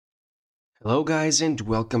Hello guys and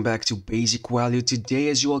welcome back to Basic Value. Today,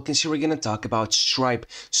 as you all can see, we're gonna talk about Stripe.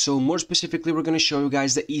 So more specifically, we're gonna show you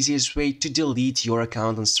guys the easiest way to delete your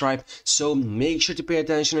account on Stripe. So make sure to pay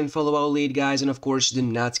attention and follow our lead, guys, and of course do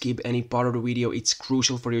not skip any part of the video. It's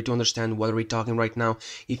crucial for you to understand what we're talking right now.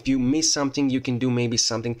 If you miss something, you can do maybe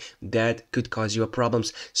something that could cause you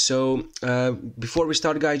problems. So before we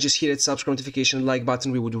start, guys, just hit that subscribe notification like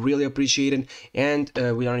button. We would really appreciate it. And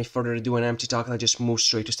without any further ado and empty talk, let's just move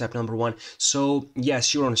straight to step number one. So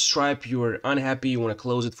yes, you're on Stripe, you're unhappy, you want to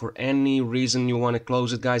close it for any reason you want to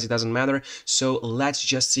close it, guys, it doesn't matter. So let's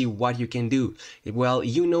just see what you can do. Well,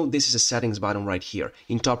 you know this is a settings button right here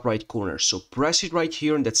in top right corner. So press it right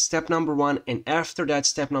here, and that's step number one. And after that,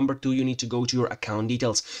 step number two, you need to go to your account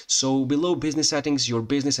details. So below business settings, your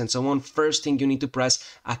business and so on, first thing you need to press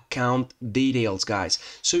account details, guys.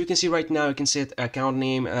 So you can see right now, you can set account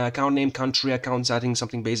name, country, account settings,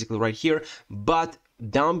 something basically right here. But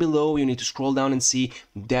down below, you need to scroll down and see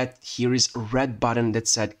that here is a red button that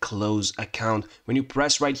said close account. When you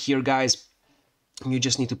press right here, guys, you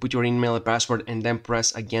just need to put your email and password and then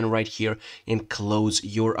press again right here and close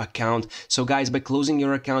your account. So guys, by closing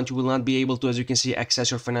your account, you will not be able to, as you can see,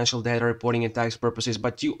 access your financial data reporting and tax purposes,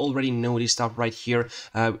 but you already know this stuff right here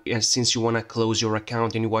since you want to close your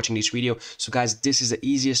account and you're watching this video. So guys, this is the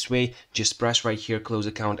easiest way. Just press right here, close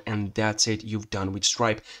account, and that's it. You've done with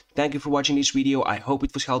Stripe. Thank you for watching this video. I hope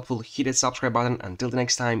it was helpful. Hit that subscribe button. Until the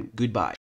next time, goodbye.